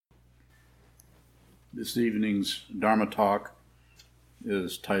This evening's Dharma talk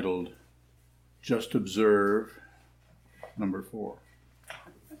is titled Just Observe, number 4.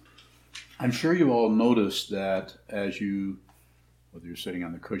 I'm sure you all noticed that as you, whether you're sitting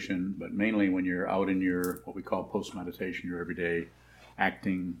on the cushion, but mainly when you're out in your, what we call post-meditation, your everyday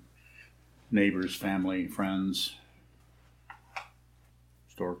acting, neighbors, family, friends,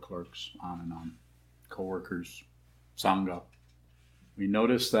 store clerks, on and on, co-workers, sangha. We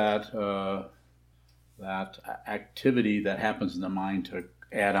notice that that activity that happens in the mind to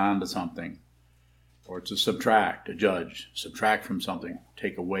add on to something, or to subtract, to judge, subtract from something,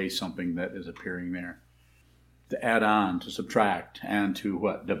 take away something that is appearing there. To add on, to subtract, and to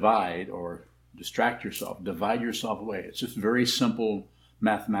what? Divide or distract yourself, divide yourself away. It's just very simple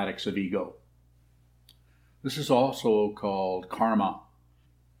mathematics of ego. This is also called karma.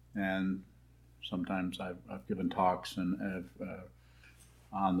 And sometimes I've given talks and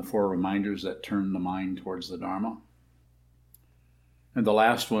on the 4 reminders that turn the mind towards the Dharma. And the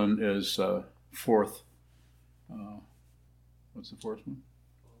last one is fourth. What's the fourth one?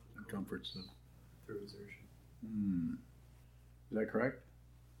 Comforts of through exertion. Is that correct?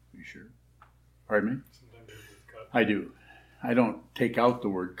 Are you sure? Pardon me? Sometimes it's cut. I do. I don't take out the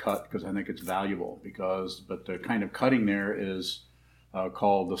word cut because I think it's valuable, but the kind of cutting there is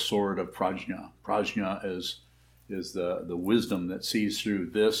called the sword of prajna. Prajna is the wisdom that sees through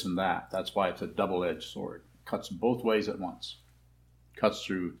this and that. That's why it's a double-edged sword. Cuts both ways at once. Cuts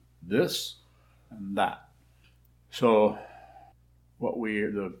through this and that. So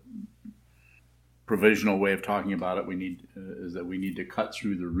the provisional way of talking about it is that we need to cut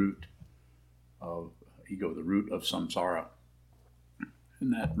through the root of ego, the root of samsara.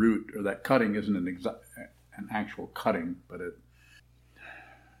 And that root, or that cutting, isn't an actual cutting, but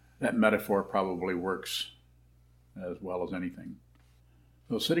that metaphor probably works as well as anything.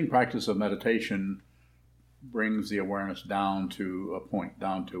 So sitting practice of meditation brings the awareness down to a point,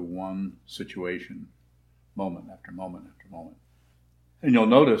 down to one situation, moment after moment after moment. And you'll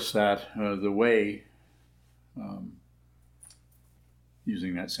notice that the way,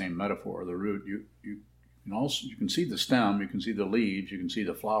 using that same metaphor, the root, you can see the stem, you can see the leaves, you can see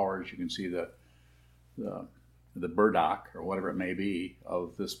the flowers, you can see the burdock or whatever it may be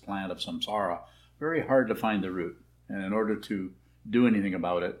of this plant of samsara. Very hard to find the root. And in order to do anything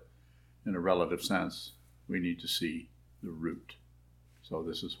about it in a relative sense, we need to see the root. So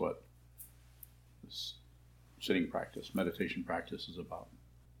this is what this sitting practice, meditation practice is about.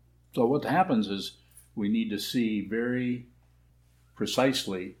 So what happens is we need to see very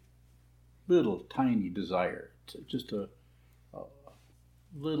precisely little tiny desire, just a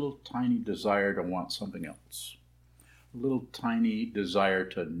little tiny desire to want something else, a little tiny desire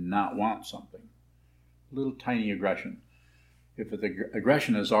to not want something, a little tiny aggression. If the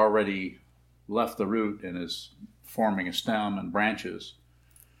aggression has already left the root and is forming a stem and branches,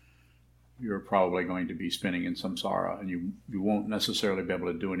 you're probably going to be spinning in samsara, and you won't necessarily be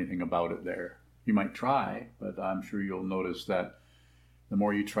able to do anything about it there. You might try, but I'm sure you'll notice that the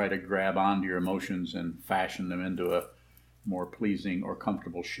more you try to grab onto your emotions and fashion them into a more pleasing or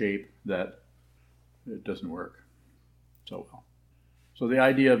comfortable shape, that it doesn't work so well. So the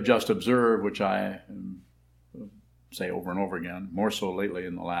idea of just observe, which I say over and over again, more so lately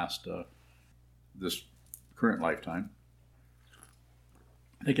in the last, this current lifetime.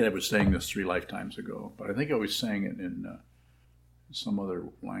 I think I was saying this 3 lifetimes ago, but I think I was saying it in some other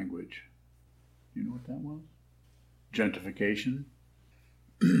language. You know what that was? Gentrification.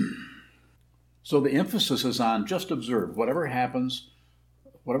 So the emphasis is on just observe. Whatever happens,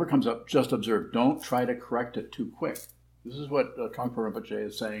 whatever comes up, just observe. Don't try to correct it too quick. This is what Trungpa Rinpoche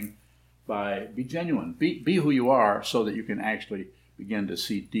is saying by be genuine. Be who you are so that you can actually begin to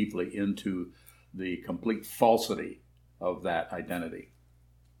see deeply into the complete falsity of that identity.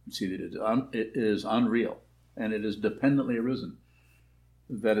 You see that it is unreal and it is dependently arisen.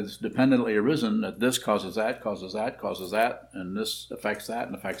 That it's dependently arisen, that this causes that, causes that, causes that, and this affects that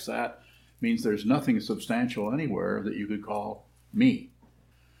and affects that, means there's nothing substantial anywhere that you could call me.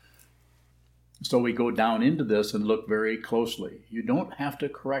 So we go down into this and look very closely. You don't have to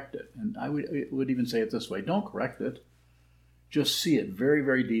correct it. And I would even say it this way, don't correct it. Just see it very,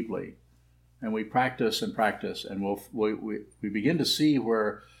 very deeply. And we practice and practice, and we begin to see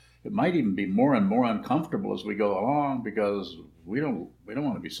where it might even be more and more uncomfortable as we go along, because we don't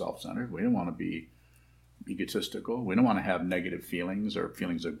want to be self-centered. We don't want to be egotistical. We don't want to have negative feelings or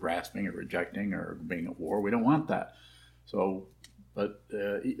feelings of grasping or rejecting or being at war. We don't want that. So, but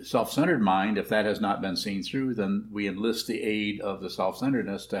self-centered mind, if that has not been seen through, then we enlist the aid of the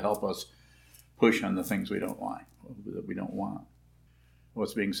self-centeredness to help us push on the things we don't like, that we don't want.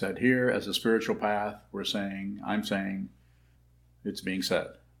 what's being said here as a spiritual path. I'm saying, it's being said.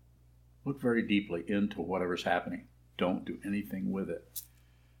 Look very deeply into whatever's happening. Don't do anything with it.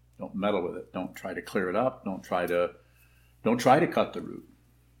 Don't meddle with it. Don't try to clear it up. Don't try to cut the root.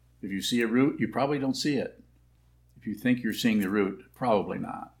 If you see a root, you probably don't see it. If you think you're seeing the root, probably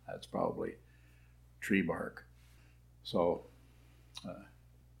not. That's probably tree bark. So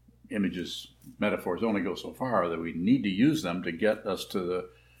images, metaphors only go so far, that we need to use them to get us to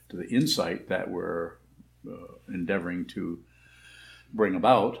the insight that we're endeavoring to bring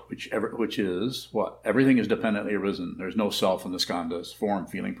about, which is what? Everything is dependently arisen. There's no self in the skandhas: form,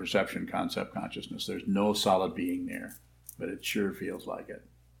 feeling, perception, concept, consciousness. There's no solid being there, but it sure feels like it.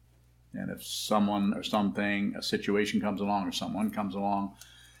 And if someone or something, a situation comes along, or someone comes along,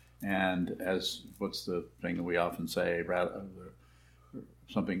 and what's the thing that we often say,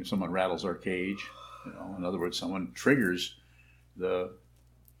 someone rattles our cage, in other words, someone triggers the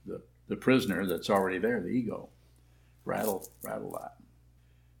prisoner that's already there, the ego. Rattle that.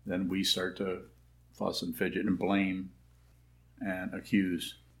 Then we start to fuss and fidget and blame and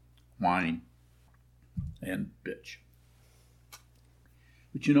accuse, whine and bitch.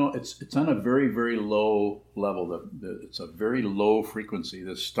 But it's on a very, very low level. It's a very low frequency.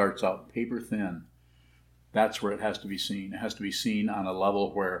 This starts out paper thin. That's where it has to be seen. It has to be seen on a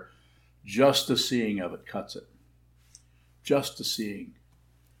level where just the seeing of it cuts it. Just the seeing.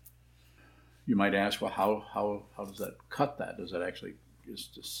 You might ask, well, how does that cut that? Does that actually,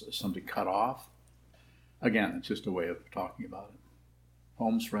 is something cut off? Again, it's just a way of talking about it.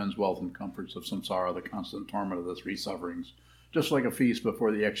 Homes, friends, wealth, and comforts of samsara, the constant torment of the three sufferings. Just like a feast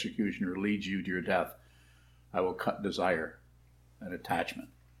before the executioner leads you to your death, I will cut desire and attachment,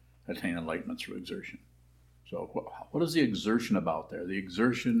 attain enlightenment through exertion. So what is the exertion about there? The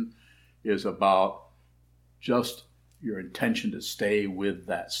exertion is about just your intention to stay with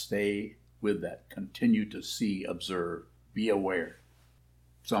that, continue to see, observe, be aware.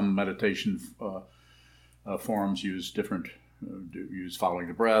 Some meditation forms use use following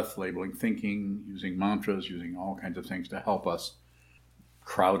the breath, labeling thinking, using mantras, using all kinds of things to help us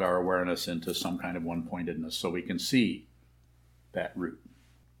crowd our awareness into some kind of one-pointedness so we can see that root,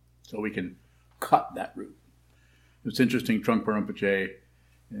 so we can cut that root. It's interesting, Trungpa Rinpoche,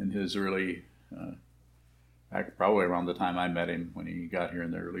 in his early, back probably around the time I met him, when he got here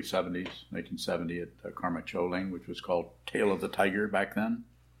in the early 70s, 1970, at Karma Choling, which was called Tail of the Tiger back then.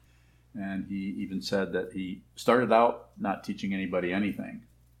 And he even said that he started out not teaching anybody anything.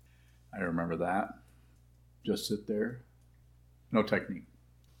 I remember that. Just sit there, no technique.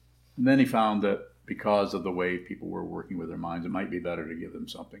 And then he found that because of the way people were working with their minds, it might be better to give them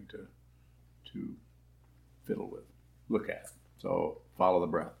something to fiddle with, look at. So follow the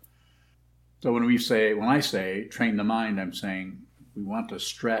breath. So when I say train the mind, I'm saying we want to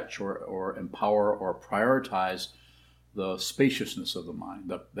stretch or empower or prioritize the spaciousness of the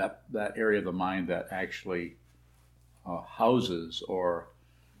mind, that area of the mind that actually houses or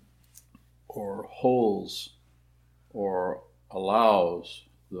holds or allows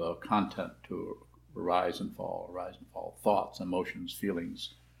the content to rise and fall, thoughts, emotions,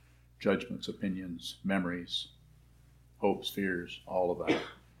 feelings, judgments, opinions, memories, hopes, fears, all of that.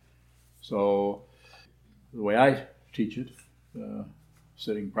 So the way I teach it,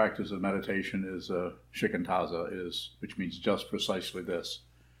 sitting practice of meditation is shikantaza, which means just precisely this.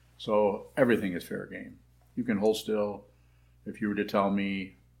 So everything is fair game. You can hold still. If you were to tell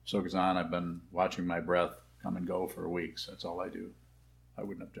me, Sokuzan, I've been watching my breath come and go for weeks, that's all I do, I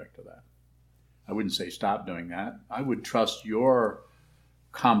wouldn't object to that. I wouldn't say stop doing that. I would trust your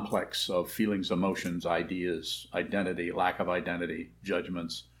complex of feelings, emotions, ideas, identity, lack of identity,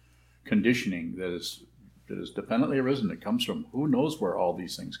 judgments, conditioning that is dependently arisen. It comes from who knows where all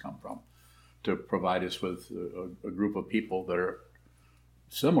these things come from, to provide us with a group of people that are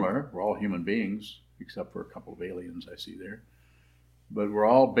similar. We're all human beings, except for a couple of aliens I see there. But we're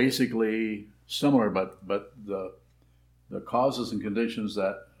all basically similar, but the causes and conditions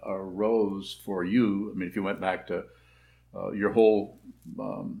that arose for you, I mean, if you went back to your whole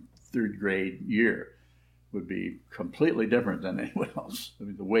third grade year, would be completely different than anyone else. I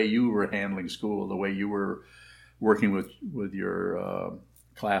mean, the way you were handling school, the way you were working with your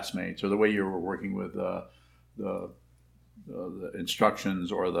classmates, or the way you were working with the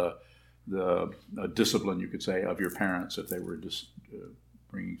instructions or the discipline, you could say, of your parents, if they were just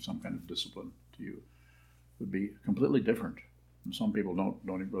bringing some kind of discipline to you, would be completely different. And some people don't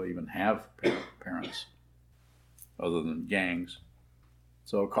really even have parents other than gangs.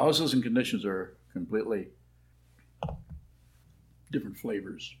 So causes and conditions are completely different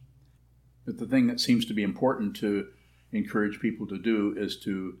flavors. But the thing that seems to be important to encourage people to do is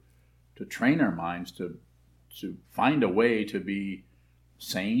to train our minds to find a way to be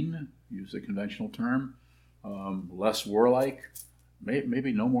sane, use the conventional term, less warlike,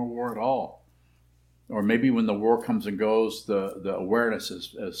 maybe no more war at all. Or maybe when the war comes and goes, the awareness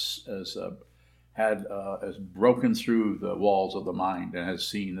has broken through the walls of the mind and has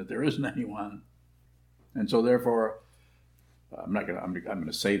seen that there isn't anyone. And so therefore, I'm going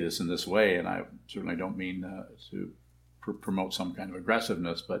to say this in this way, and I certainly don't mean to promote some kind of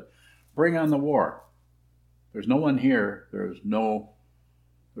aggressiveness, but bring on the war. There's no one here. There is no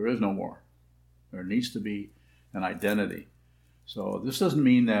war. There needs to be an identity. So this doesn't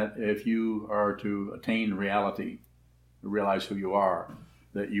mean that if you are to attain reality, to realize who you are,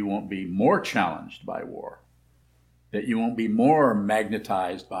 that you won't be more challenged by war, that you won't be more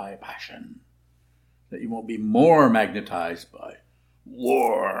magnetized by passion, that you won't be more magnetized by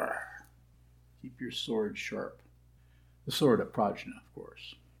war. Keep your sword sharp. The sword of Prajna, of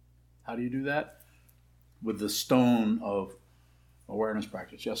course. How do you do that? With the stone of awareness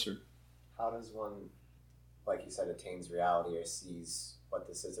practice. Yes, sir. How does one, like you said, attains reality or sees what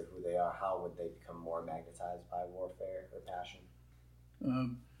this is or who they are? How would they become more magnetized by warfare or passion?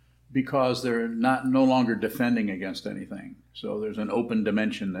 Because they're no longer defending against anything. So there's an open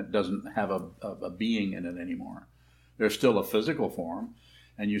dimension that doesn't have a being in it anymore. There's still a physical form,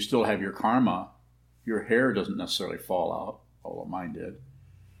 and you still have your karma. Your hair doesn't necessarily fall out, although mine did.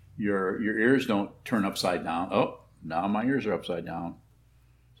 Your ears don't turn upside down. Oh, now my ears are upside down.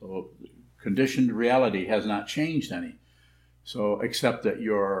 So conditioned reality has not changed any. So except that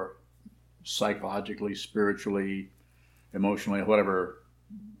you're psychologically, spiritually, emotionally, whatever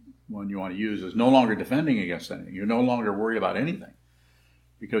one you want to use, is no longer defending against anything. You're no longer worried about anything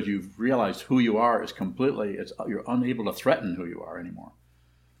because you've realized who you are is you're unable to threaten who you are anymore.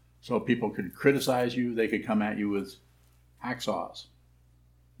 So people could criticize you. They could come at you with hacksaws.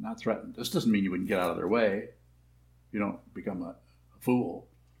 Not threatened. This doesn't mean you wouldn't get out of their way. You don't become a fool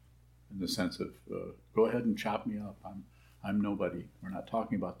in the sense of go ahead and chop me up. I'm nobody. We're not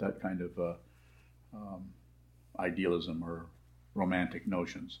talking about that kind of idealism or romantic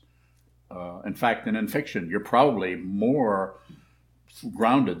notions. In fact, in fiction, you're probably more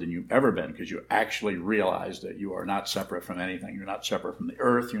grounded than you've ever been because you actually realize that you are not separate from anything. You're not separate from the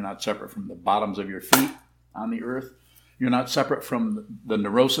earth. You're not separate from the bottoms of your feet on the earth. You're not separate from the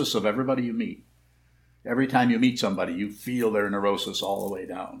neurosis of everybody you meet. Every time you meet somebody, you feel their neurosis all the way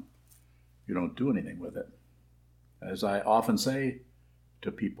down. You don't do anything with it. As I often say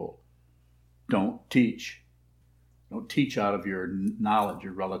to people, don't teach. Don't teach out of your knowledge,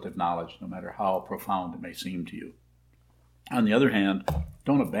 your relative knowledge, no matter how profound it may seem to you. On the other hand,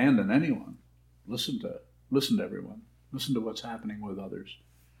 don't abandon anyone. Listen to everyone. Listen to what's happening with others.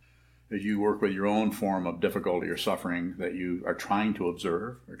 As you work with your own form of difficulty or suffering that you are trying to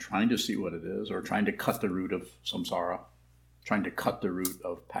observe or trying to see what it is or trying to cut the root of samsara, trying to cut the root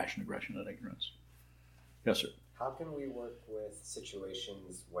of passion, aggression, and ignorance. Yes, sir. How can we work with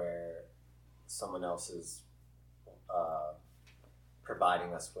situations where someone else is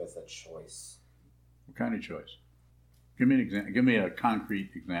providing us with a choice? What kind of choice? Give me an example. Give me a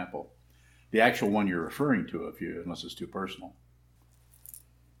concrete example. The actual one you're referring to, unless it's too personal.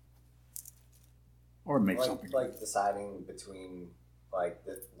 Or make something. Like deciding between like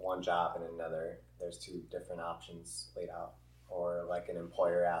the one job and another. There's two different options laid out. Or like an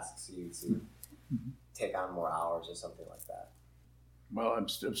employer asks you to take on more hours or something like that. Well, I'm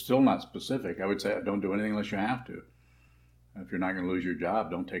still not specific. I would say don't do anything unless you have to. If you're not going to lose your job,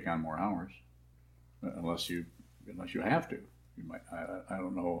 don't take on more hours unless you have to. You might. I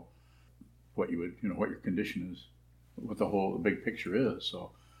don't know what you would. What your condition is, what the big picture is.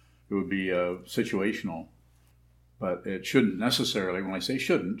 So it would be situational, but it shouldn't necessarily. When I say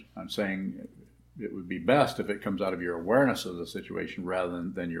shouldn't, I'm saying it would be best if it comes out of your awareness of the situation rather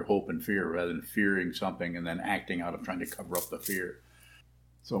than your hope and fear, rather than fearing something and then acting out of trying to cover up the fear.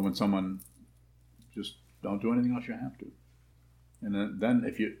 So when someone just don't do anything unless you have to, and then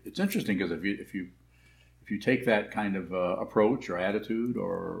it's interesting because if you take that kind of approach or attitude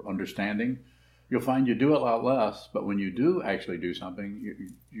or understanding, you'll find you do it a lot less. But when you do actually do something,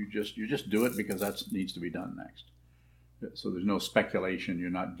 you just do it because that needs to be done next. So there's no speculation. You're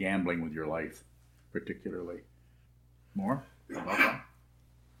not gambling with your life, particularly. More about that?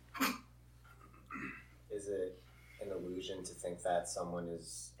 Is it an illusion to think that someone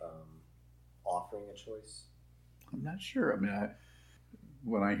is offering a choice? I'm not sure. I mean,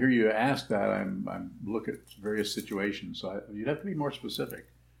 when I hear you ask that, I'm look at various situations. So you'd have to be more specific.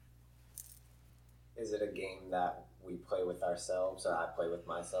 Is it a game that we play with ourselves, or I play with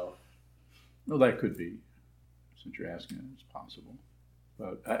myself? Well, that could be. since you're asking it, it's possible.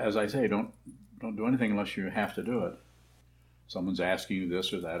 But as I say, don't do anything unless you have to do it. Someone's asking you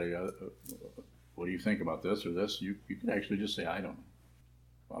this or that, or what do you think about this or this? You could actually just say, I don't know.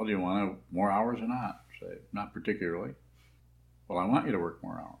 Well, do you want more hours or not? Say, not particularly. Well, I want you to work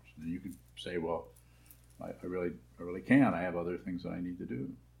more hours. And you could say, well, I really can't. I have other things that I need to do.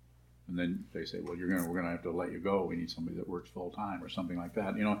 And then they say, well, we're going to have to let you go. We need somebody that works full time or something like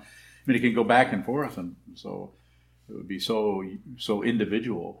that. You know, I mean, it can go back and forth, and so it would be so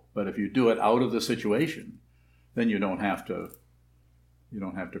individual. But if you do it out of the situation, then you don't have to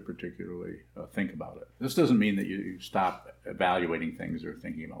particularly think about it. This doesn't mean that you stop evaluating things or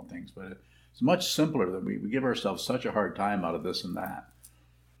thinking about things, but it's much simpler that we give ourselves such a hard time out of this and that.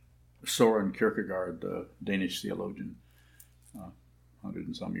 Soren Kierkegaard, the Danish theologian, 100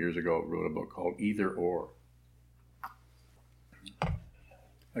 and some years ago, wrote a book called Either Or.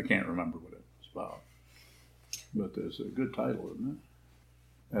 I can't remember what it's about, but there's a good title, isn't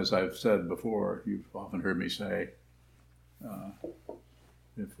it? As I've said before, you've often heard me say,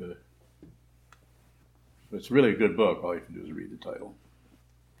 if it's really a good book, all you can do is read the title.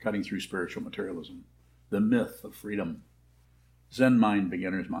 Cutting Through Spiritual Materialism, The Myth of Freedom, Zen Mind,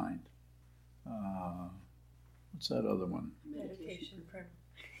 Beginner's Mind. What's that other one? Meditation prayer.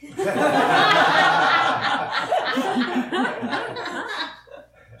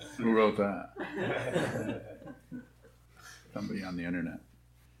 Who wrote that? Somebody on the internet.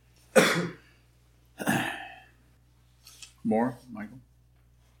 More, Michael?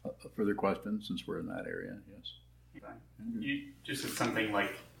 Further questions, since we're in that area? Yes. You just said something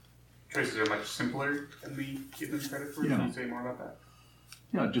like choices are much simpler than we give them credit for. Yeah. Can you say more about that?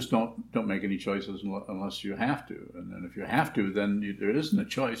 Yeah, just don't make any choices unless you have to. And then if you have to, then there isn't a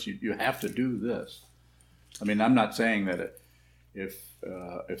choice. You have to do this. I mean, I'm not saying that if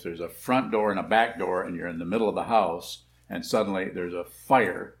there's a front door and a back door and you're in the middle of the house and suddenly there's a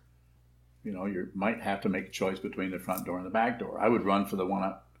fire, you know, you might have to make a choice between the front door and the back door. I would run for the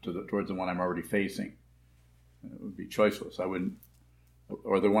one towards the one I'm already facing. It would be choiceless. I wouldn't,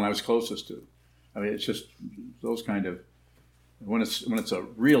 or the one I was closest to. I mean, it's just those kind of. When it's a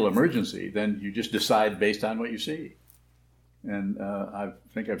real emergency, then you just decide based on what you see. And I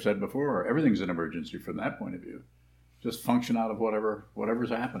think I've said before, everything's an emergency from that point of view. Just function out of whatever's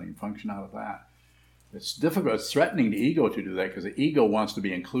happening. Function out of that. It's difficult. It's threatening the ego to do that because the ego wants to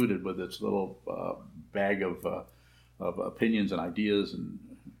be included with its little bag of opinions and ideas and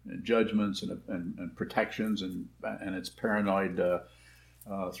judgments and protections and its paranoid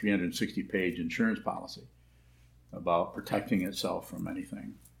 360-page insurance policy about protecting itself from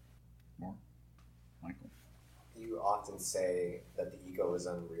anything. More, Michael? You often say that the ego is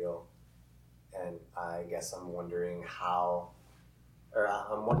unreal, and I guess I'm wondering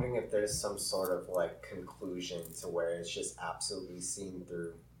I'm wondering if there's some sort of like conclusion to where it's just absolutely seen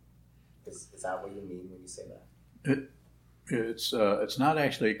through. Is that what you mean when you say that? It's not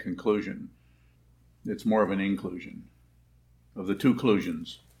actually a conclusion. It's more of an inclusion. Of the two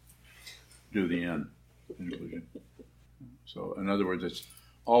clusions, do the end. Inclusion. So, in other words, it's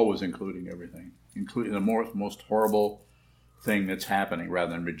always including everything, including the most horrible thing that's happening.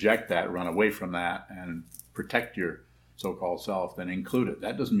 Rather than reject that, run away from that, and protect your so-called self, then include it.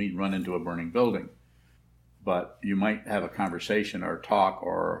 That doesn't mean run into a burning building, but you might have a conversation or talk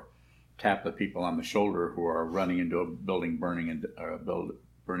or tap the people on the shoulder who are running into a building burning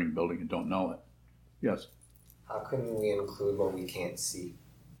building and don't know it. Yes. How can we include what we can't see?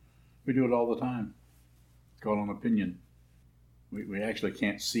 We do it all the time. It's called an opinion. We actually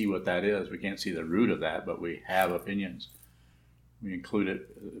can't see what that is. We can't see the root of that, but we have opinions. We include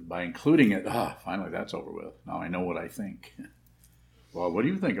it. By including it, finally that's over with. Now I know what I think. Well, what do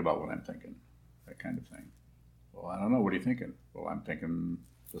you think about what I'm thinking? That kind of thing. Well, I don't know. What are you thinking? Well, I'm thinking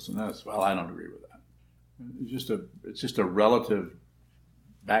this and this. Well, I don't agree with that. It's just a relative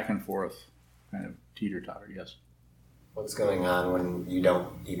back and forth kind of teeter-totter, yes. What's going on when you don't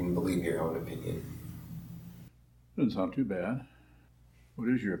even believe your own opinion? Doesn't sound too bad. What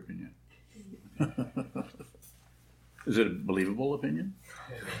is your opinion? Is it a believable opinion?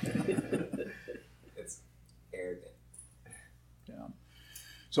 It's arrogant. Yeah.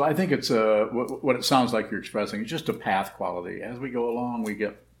 So I think it's what it sounds like you're expressing. It's just a path quality. As we go along, we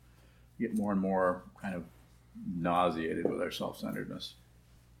get more and more kind of nauseated with our self-centeredness.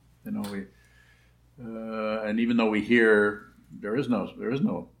 You know, and even though we hear there isn't anyone,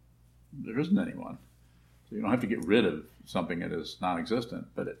 so you don't have to get rid of something that is non-existent,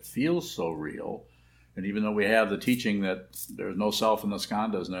 but it feels so real. And even though we have the teaching that there's no self in the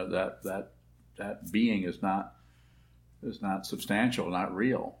skandhas, and that being is not substantial, not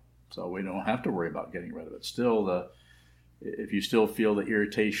real, So we don't have to worry about getting rid of it. Still, if you still feel the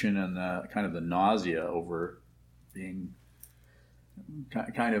irritation and kind of the nausea over being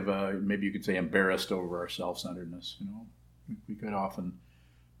kind of maybe you could say embarrassed over our self-centeredness, we could often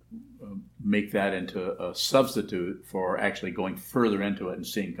make that into a substitute for actually going further into it and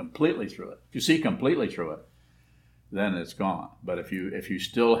seeing completely through it. If you see completely through it, then it's gone. But if you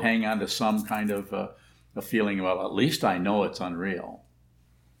still hang on to some kind of a feeling, well, at least I know it's unreal,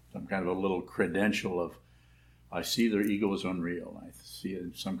 some kind of a little credential of, I see their ego is unreal. I see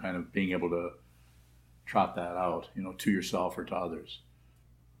some kind of being able to trot that out, to yourself or to others.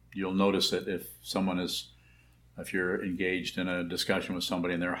 You'll notice that if you're engaged in a discussion with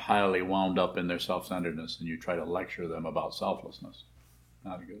somebody and they're highly wound up in their self-centeredness and you try to lecture them about selflessness,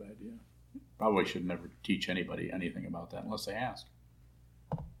 not a good idea. Probably should never teach anybody anything about that unless they ask.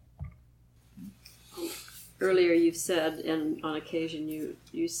 Earlier you've said, and on occasion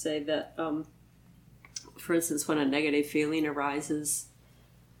you say that, for instance, when a negative feeling arises,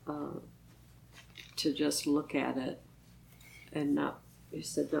 to just look at it and not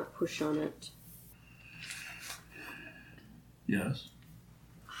push on it. Yes.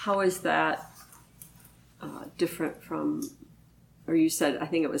 How is that different from, or you said, I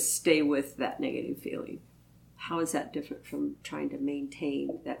think it was stay with that negative feeling. How is that different from trying to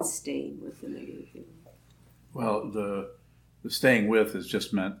maintain that staying with the negative feeling? Well, the staying with is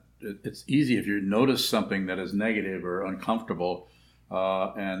just meant, it's easy if you notice something that is negative or uncomfortable,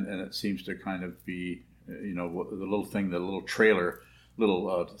 and it seems to kind of be, the little thing, the little trailer,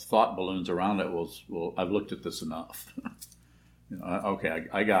 little thought balloons around it will I've looked at this enough. Okay,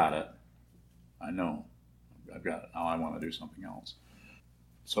 I got it. I know. I've got it. Now I want to do something else.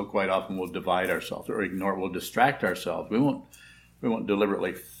 So quite often we'll divide ourselves or ignore it. We'll distract ourselves. We won't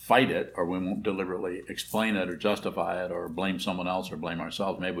deliberately fight it, or we won't deliberately explain it or justify it or blame someone else or blame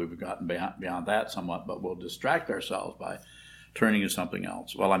ourselves. Maybe we've gotten beyond that somewhat, but we'll distract ourselves by turning to something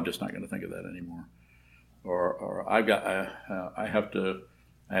else. Well, I'm just not going to think of that anymore. Or I have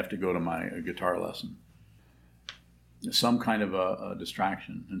to go to my guitar lesson. Some kind of a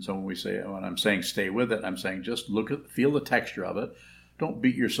distraction. And so when I'm saying stay with it, I'm saying just feel the texture of it. Don't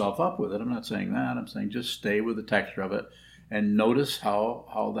beat yourself up with it. I'm not saying that. I'm saying just stay with the texture of it and notice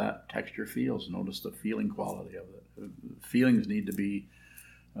how that texture feels. Notice the feeling quality of it. Feelings need to be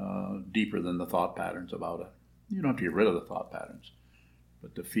deeper than the thought patterns about it. You don't have to get rid of the thought patterns,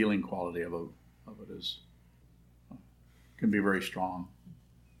 but the feeling quality of it can be very strong.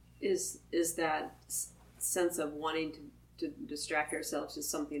 Is that sense of wanting to distract ourselves to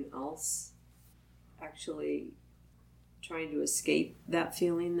something else actually trying to escape that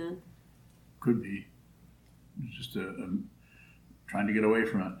feeling then? Could be. It's just trying to get away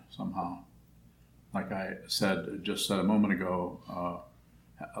from it somehow. Like I just said a moment ago,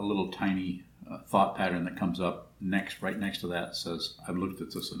 a little tiny thought pattern that comes up right next to that says, I've looked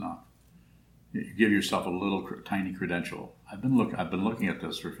at this enough. You give yourself a little tiny credential. I've been looking at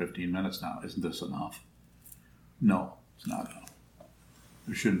this for 15 minutes now. Isn't this enough? No, it's not enough.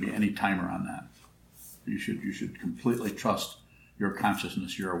 There shouldn't be any timer on that. You should completely trust your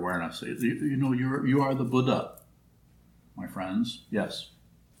consciousness, your awareness. You are the Buddha, my friends. Yes.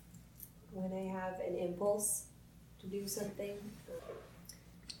 When I have an impulse to do something,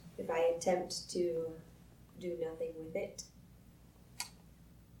 if I attempt to do nothing with it,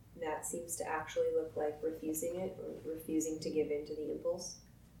 that seems to actually look like refusing it or refusing to give in to the impulse.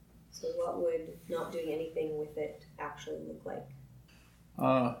 So what would not doing anything with it actually look like?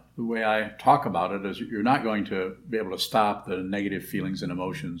 The way I talk about it is you're not going to be able to stop the negative feelings and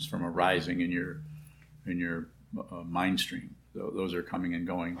emotions from arising in your mind stream. Those are coming and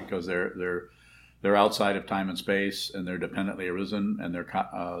going because they're outside of time and space, and they're dependently arisen, and the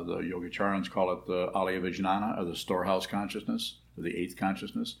Yogacharans call it the Alaya Vijnana, or the storehouse consciousness, or the eighth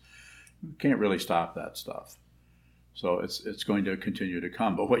consciousness. You can't really stop that stuff. So it's going to continue to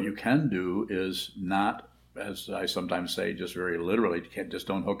come. But what you can do is not, as I sometimes say, just very literally,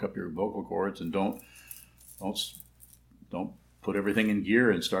 don't hook up your vocal cords and don't put everything in gear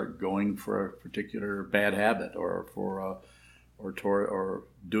and start going for a particular bad habit or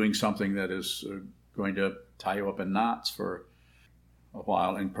doing something that is going to tie you up in knots for a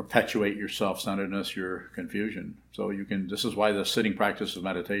while and perpetuate your self-centeredness, your confusion. So this is why the sitting practice of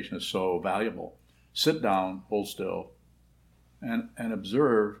meditation is so valuable. Sit down, hold still, and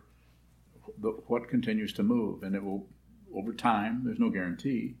observe what continues to move. And it will, over time, there's no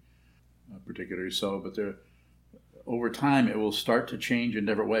guarantee, particularly so, but over time it will start to change in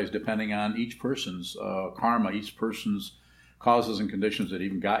different ways depending on each person's karma, each person's causes and conditions that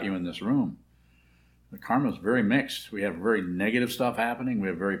even got you in this room. The karma is very mixed. We have very negative stuff happening. We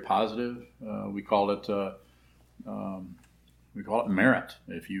have very positive. We call it merit.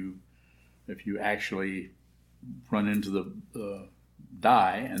 If you actually run into the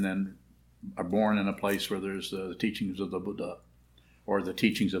die and then are born in a place where there's the teachings of the Buddha, or the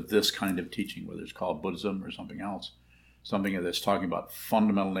teachings of this kind of teaching, whether it's called Buddhism or something else, something that's talking about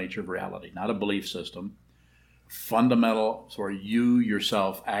fundamental nature of reality, not a belief system, fundamental, so where you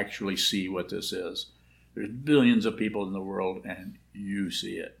yourself actually see what this is. There's billions of people in the world, and you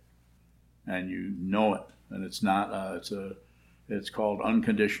see it, and you know it, and it's not. It's called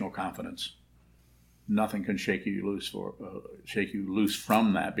unconditional confidence. Nothing can shake you loose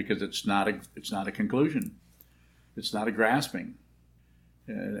from that, because it's not a conclusion. It's not a grasping,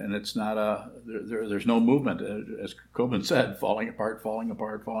 and it's not there's no movement. As Coben said, falling apart,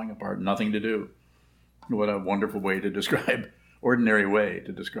 nothing to do. What a wonderful way to describe, ordinary way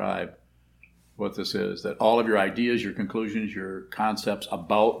to describe what this is. That all of your ideas, your conclusions, your concepts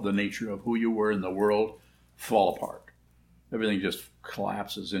about the nature of who you were in the world fall apart. Everything just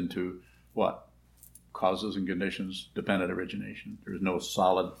collapses into what? Causes and conditions, dependent origination. There's no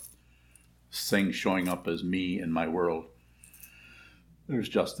solid thing showing up as me in my world. There's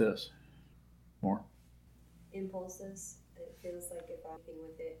just this. More? Impulses. It feels like if I'm thinking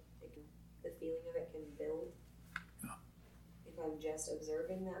with it, the feeling of it can build. Yeah. If I'm just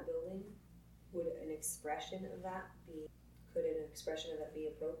observing that building, could an expression of that be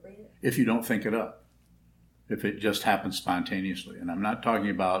appropriate? If you don't think it up. If it just happens spontaneously. And I'm not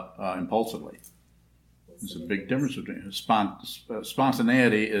talking about impulsively. There's a big difference between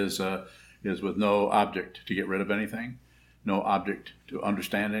spontaneity is with no object to get rid of anything, no object to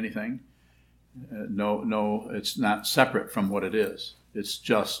understand anything. No, it's not separate from what it is. It's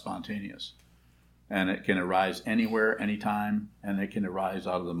just spontaneous, and it can arise anywhere, anytime, and it can arise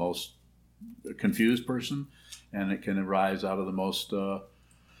out of the most confused person, and it can arise out of the most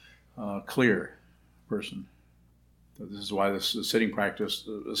clear person. So this is why this sitting practice.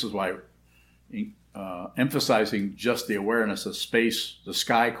 This is why. Emphasizing just the awareness of space, the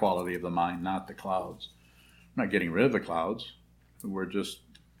sky quality of the mind, not the clouds. We're not getting rid of the clouds. We're just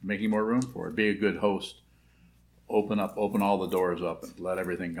making more room for it. Be a good host. Open all the doors up and let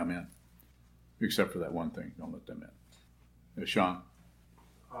everything come in. Except for that one thing. Don't let them in. Sean?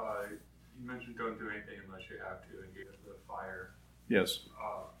 You mentioned don't do anything unless you have to, and get the fire. Yes.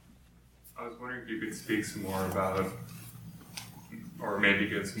 I was wondering if you could speak some more about, or maybe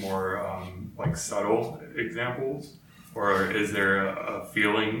give some more like subtle examples, or is there a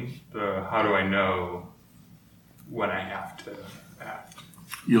feeling? How do I know when I have to act?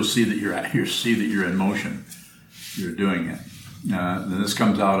 You'll see that you're in motion. You're doing it. Then this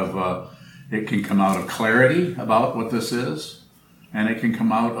comes out of. It can come out of clarity about what this is, and it can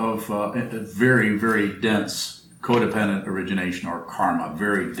come out of a very, very dense codependent origination or karma,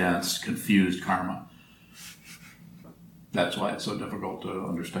 very dense, confused karma. That's why it's so difficult to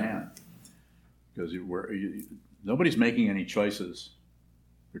understand, because nobody's making any choices,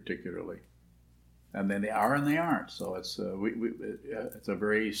 particularly, and then they are and they aren't. So it's it's a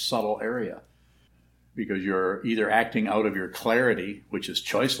very subtle area, because you're either acting out of your clarity, which is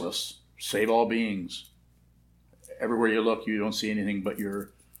choiceless, save all beings. Everywhere you look, you don't see anything but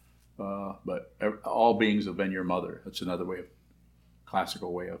all beings have been your mother. That's another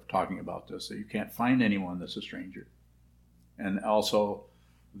classical way of talking about this. That you can't find anyone that's a stranger. And also,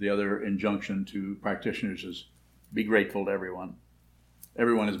 the other injunction to practitioners is be grateful to everyone.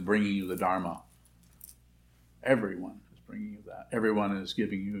 Everyone is bringing you the Dharma. Everyone is bringing you that. Everyone is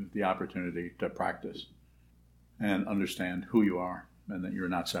giving you the opportunity to practice and understand who you are, and that you're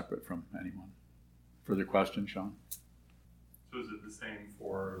not separate from anyone. Further question, Sean? So is it the same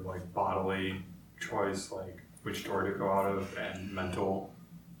for like bodily choice, like which door to go out of, and mental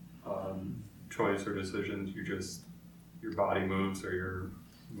choice or decisions? Your body moves, or your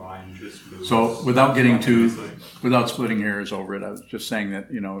mind just moves. So without splitting hairs over it, I was just saying that,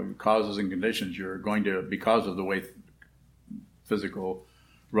 causes and conditions, you're going to, because of the way physical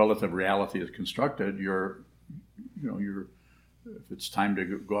relative reality is constructed, if it's time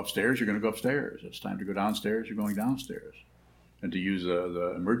to go upstairs, you're going to go upstairs. If it's time to go downstairs, you're going downstairs. And to use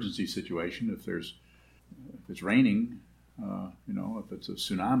the emergency situation, if it's raining, if it's a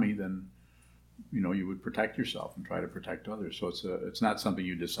tsunami, then you would protect yourself and try to protect others. So it's not something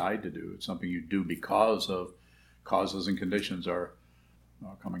you decide to do. It's something you do because of causes and conditions are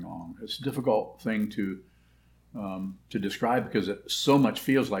coming along. It's a difficult thing to describe, because it so much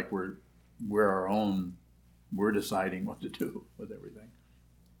feels like we're deciding what to do with everything.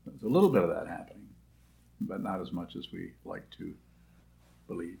 There's a little bit of that happening, but not as much as we like to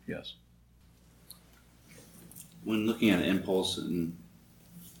believe. Yes. when looking at an impulse and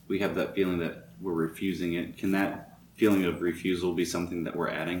we have that feeling that we're refusing it, can that feeling of refusal be something that we're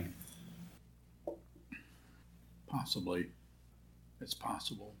adding? Possibly. It's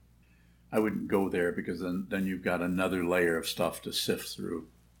possible. I wouldn't go there because then you've got another layer of stuff to sift through.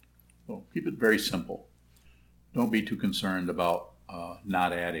 Well, keep it very simple. Don't be too concerned about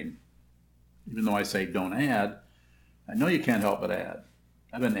not adding. Even though I say don't add, I know you can't help but add.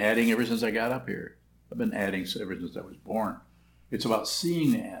 I've been adding ever since I got up here. I've been adding ever since I was born. It's about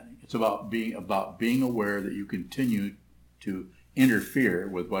seeing the adding. It's about being aware that you continue to interfere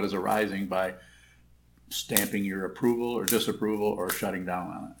with what is arising by stamping your approval or disapproval or shutting down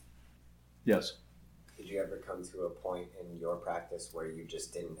on it. Yes? Did you ever come to a point in your practice where you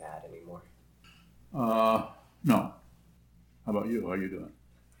just didn't add anymore? No. How about you? How are you doing?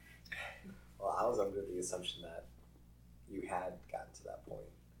 Well, I was under the assumption that you had gotten to that point.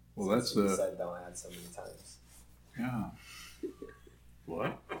 Well, Since you said don't add so many times. Yeah.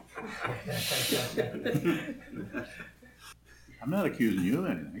 What? I'm not accusing you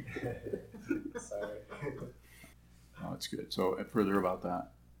of anything. Sorry. Oh, that's good. So further about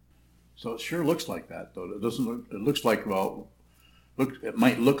that. So it sure looks like that, though. It doesn't look. It looks like it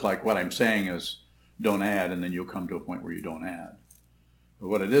might look like what I'm saying is don't add, and then you'll come to a point where you don't add. But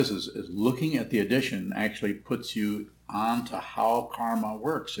what it is looking at the addition actually puts you onto how karma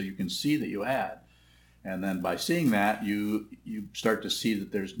works, so you can see that you add, and then by seeing that, you start to see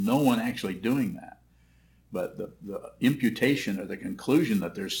that there's no one actually doing that. But the imputation or the conclusion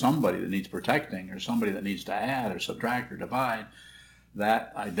that there's somebody that needs protecting or somebody that needs to add or subtract or divide,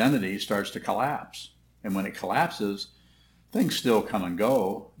 that identity starts to collapse. And when it collapses, things still come and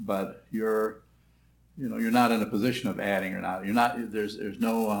go, but you're not in a position of adding or not. You're not. There's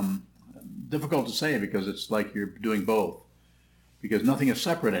no difficult to say because it's like you're doing both, because nothing is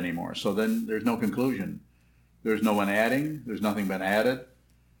separate anymore. So then there's no conclusion. There's no one adding. There's nothing been added.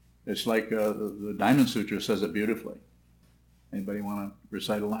 It's like the Diamond Sutra says it beautifully. Anybody want to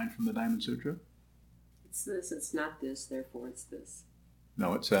recite a line from the Diamond Sutra? It's this, it's not this, therefore it's this.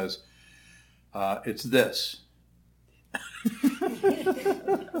 No, it says, it's this.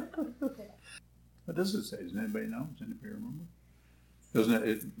 What does it say? Does anybody know? Does anybody remember? Doesn't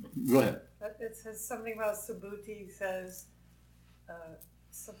it? Go ahead. It says something about Subhuti says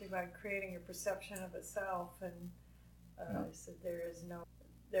something about creating a perception of itself, and it said there is no,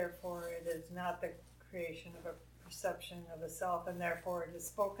 therefore it is not the creation of a perception of a self, and therefore it is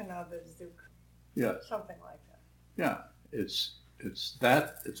spoken of as the something like that. Yeah, it's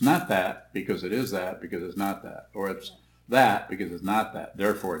that. It's not that because it is that because it's not that, or it's that because it's not that.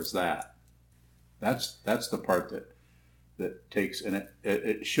 Therefore, it's that. That's the part that takes, and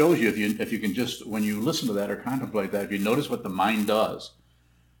it shows you if you can just, when you listen to that or contemplate that, if you notice what the mind does,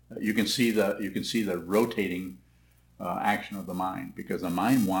 you can see the rotating action of the mind, because the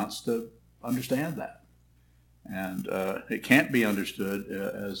mind wants to understand that, and it can't be understood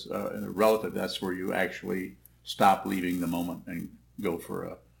as a relative. That's where you actually stop leaving the moment and go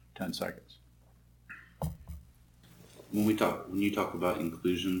for 10 seconds. When you talk about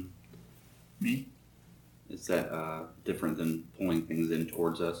inclusion, Me? is that different than pulling things in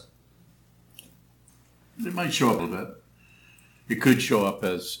towards us? It might show up a little bit. It could show up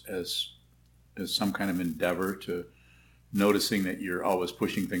as some kind of endeavor to noticing that you're always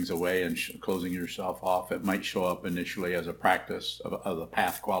pushing things away and closing yourself off. It might show up initially as a practice of the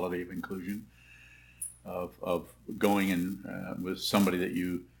path quality of inclusion, of going in with somebody that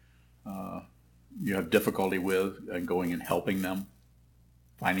you have difficulty with and going and helping them,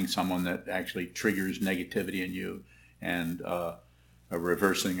 finding someone that actually triggers negativity in you and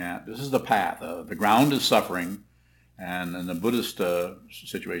reversing that. This is the path. The ground is suffering, and in the Buddhist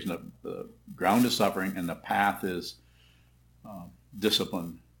situation, the ground is suffering and the path is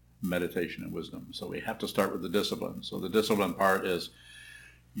discipline, meditation, and wisdom. So we have to start with the discipline. So the discipline part is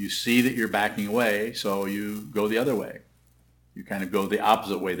you see that you're backing away, so you go the other way. You kind of go the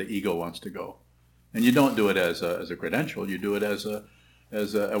opposite way the ego wants to go. And you don't do it as a credential. You do it as a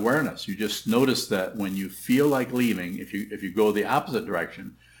awareness. You just notice that when you feel like leaving, if you go the opposite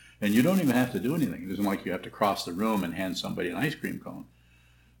direction, and you don't even have to do anything. It isn't like you have to cross the room and hand somebody an ice cream cone.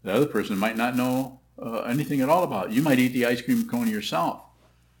 The other person might not know anything at all about it. You might eat the ice cream cone yourself.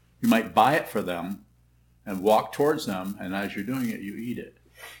 You might buy it for them and walk towards them, and as you're doing it, you eat it.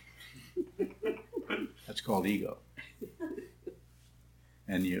 That's called ego.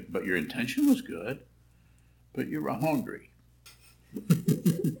 But your intention was good, but you were hungry.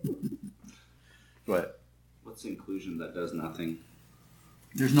 Go ahead. What's inclusion that does nothing?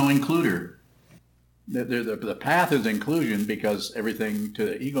 There's no includer. The path is inclusion because everything to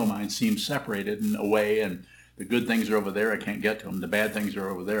the ego mind seems separated and away, and The good things are over there, I can't get to them. The bad things are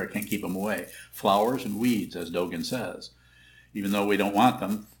over there, I can't keep them away. Flowers and weeds, as Dogen says. Even though we don't want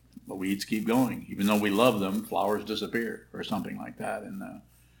them, the weeds keep going. Even though we love them, flowers disappear, or something like that in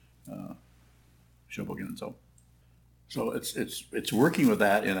Shobogen. So it's working with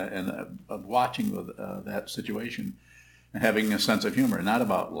that and watching with that situation and having a sense of humor, not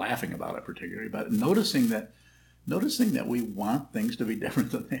about laughing about it particularly, but noticing that we want things to be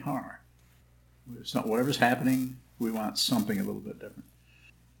different than they are. Whatever's happening, we want something a little bit different.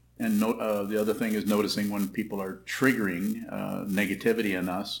 And the other thing is noticing when people are triggering negativity in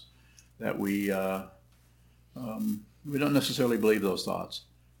us, that we don't necessarily believe those thoughts.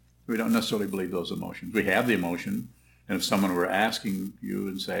 We don't necessarily believe those emotions. We have the emotion, and if someone were asking you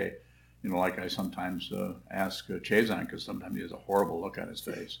and say, like I sometimes ask Chazan, because sometimes he has a horrible look on his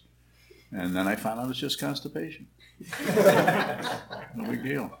face, and then I found out it's just constipation. No big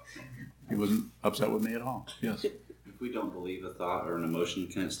deal. He wasn't upset with me at all. Yes. If we don't believe a thought or an emotion,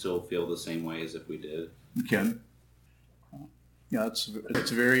 can it still feel the same way as if we did? You can. Yeah, it's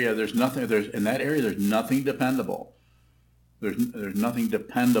very. There's nothing. In that area. There's nothing dependable. There's nothing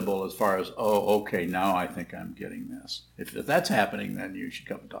dependable as far as okay, now I think I'm getting this. If that's happening, then you should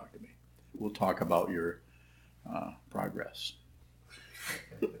come and talk to me. We'll talk about your progress.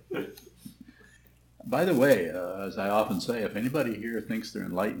 By the way, as I often say, if anybody here thinks they're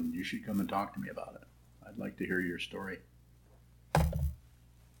enlightened, you should come and talk to me about it. I'd like to hear your story.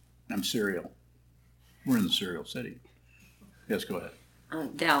 I'm Serial. We're in the Serial City. Yes, go ahead.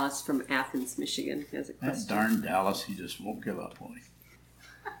 Dallas from Athens, Michigan has a That question. darn Dallas, he just won't give up, will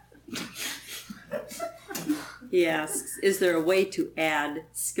he? He asks, is there a way to add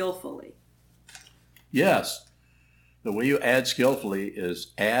skillfully? Yes. The way you add skillfully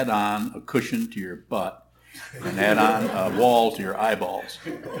is add on a cushion to your butt and add on a wall to your eyeballs.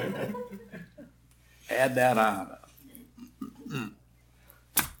 Add that on.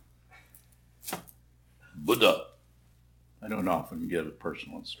 Buddha. I don't know if I can give a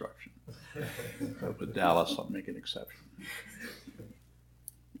personal instruction. But with Dallas, I'll make an exception.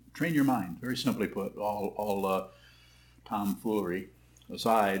 Train your mind. Very simply put, all tomfoolery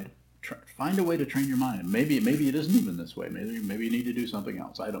aside, find a way to train your mind. Maybe it isn't even this way. Maybe you need to do something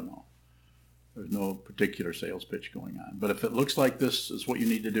else. I don't know. There's no particular sales pitch going on. But if it looks like this is what you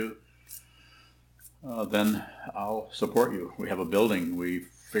need to do, then I'll support you. We have a building. We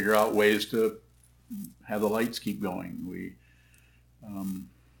figure out ways to have the lights keep going. We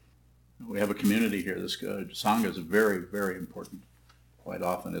have a community here. This Sangha is very, very important. Quite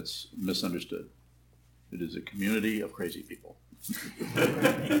often it's misunderstood. It is a community of crazy people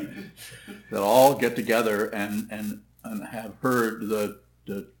that all get together and have heard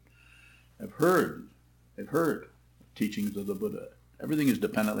have heard teachings of the Buddha. Everything is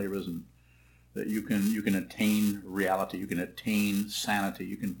dependently arisen. That you can attain reality, you can attain sanity,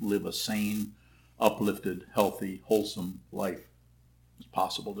 you can live a sane, uplifted, healthy, wholesome life. It's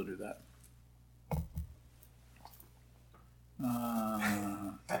possible to do that.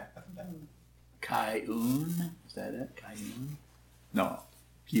 Kai-un, is that it? Kai-un? No,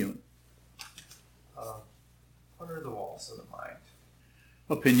 Kyun. What are the walls of the mind?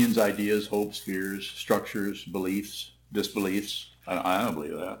 Opinions, ideas, hopes, fears, structures, beliefs, disbeliefs. I don't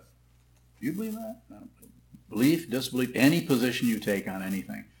believe that. Do you believe that? I don't believe it. Belief, disbelief, any position you take on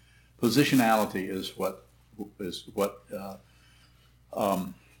anything. Positionality is what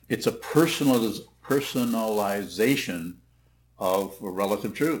it's a personalization of a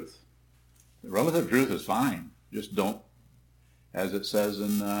relative truth. The relative truth is fine. Just don't, as it says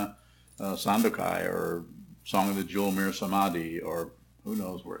in Sandokai or Song of the Jewel Mirror Samadhi, or who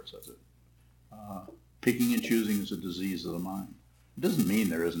knows where it says it. Picking and choosing is a disease of the mind. It doesn't mean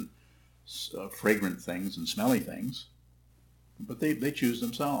there isn't fragrant things and smelly things, but they choose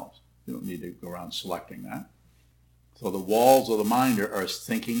themselves. You don't need to go around selecting that. So the walls of the mind are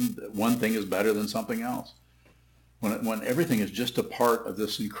thinking that one thing is better than something else. When everything is just a part of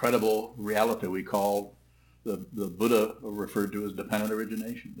this incredible reality we call the Buddha referred to as dependent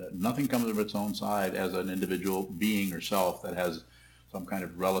origination, that nothing comes of its own side as an individual being or self that has some kind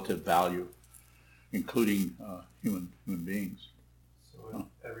of relative value, including human beings. So if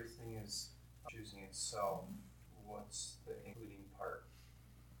everything is choosing itself, what's the including part?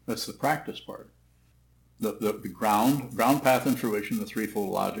 That's the practice part. The ground path and fruition, the threefold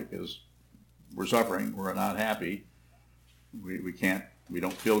logic is we're suffering, we're not happy, we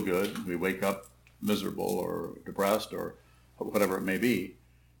don't feel good, we wake up miserable or depressed or whatever it may be.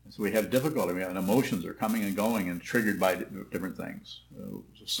 And so we have difficulty, and emotions are coming and going and triggered by different things.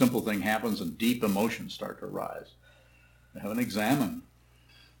 A simple thing happens and deep emotions start to arise. We haven't examined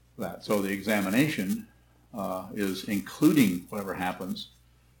that. So the examination is including whatever happens,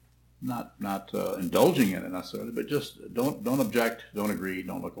 not indulging in it necessarily, but just don't object, don't agree,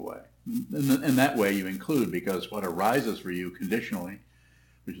 don't look away. In that way, you include, because what arises for you conditionally,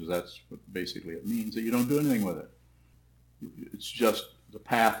 that's what basically it means, that you don't do anything with it. It's just, the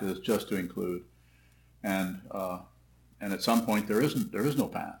path is just to include, and at some point there is no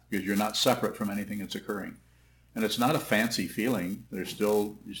path, because you're not separate from anything that's occurring, and it's not a fancy feeling. You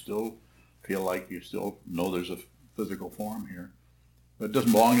still feel like you still know there's a physical form here, but it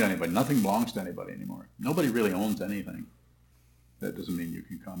doesn't belong to anybody. Nothing belongs to anybody anymore. Nobody really owns anything. That doesn't mean you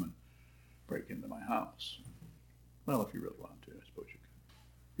can come and break into my house. Well, if you really want to, I suppose you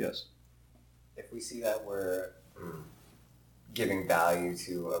can. Yes. If we see that we're giving value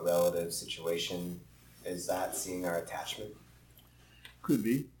to a relative situation, is that seeing our attachment? Could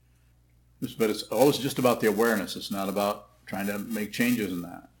be. But it's always just about the awareness. It's not about trying to make changes in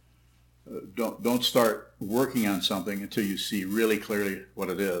that. Don't start working on something until you see really clearly what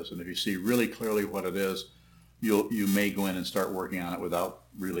it is. And if you see really clearly what it is, you may go in and start working on it without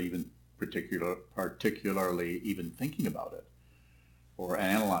really even particularly even thinking about it or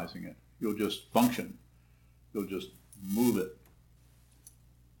analyzing it. You'll just function. You'll just move it.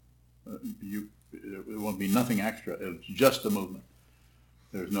 It won't be nothing extra. It's just a movement.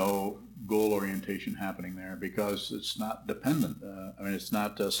 There's no goal orientation happening there, because it's not dependent. It's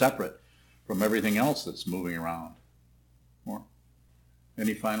not separate from everything else that's moving around. More?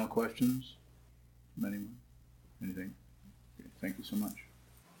 Any final questions from anyone? Anything? Okay, thank you so much.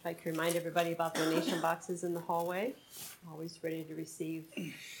 I'd like to remind everybody about donation boxes in the hallway. Always ready to receive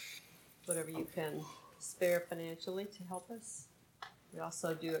whatever you can spare financially to help us. We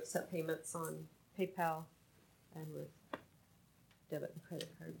also do accept payments on PayPal and with debit and credit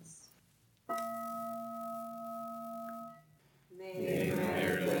cards. May the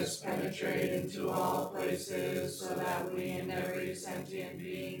miraculous penetrate into all places, so that we and every sentient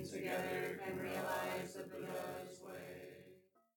being together can realize the Buddha's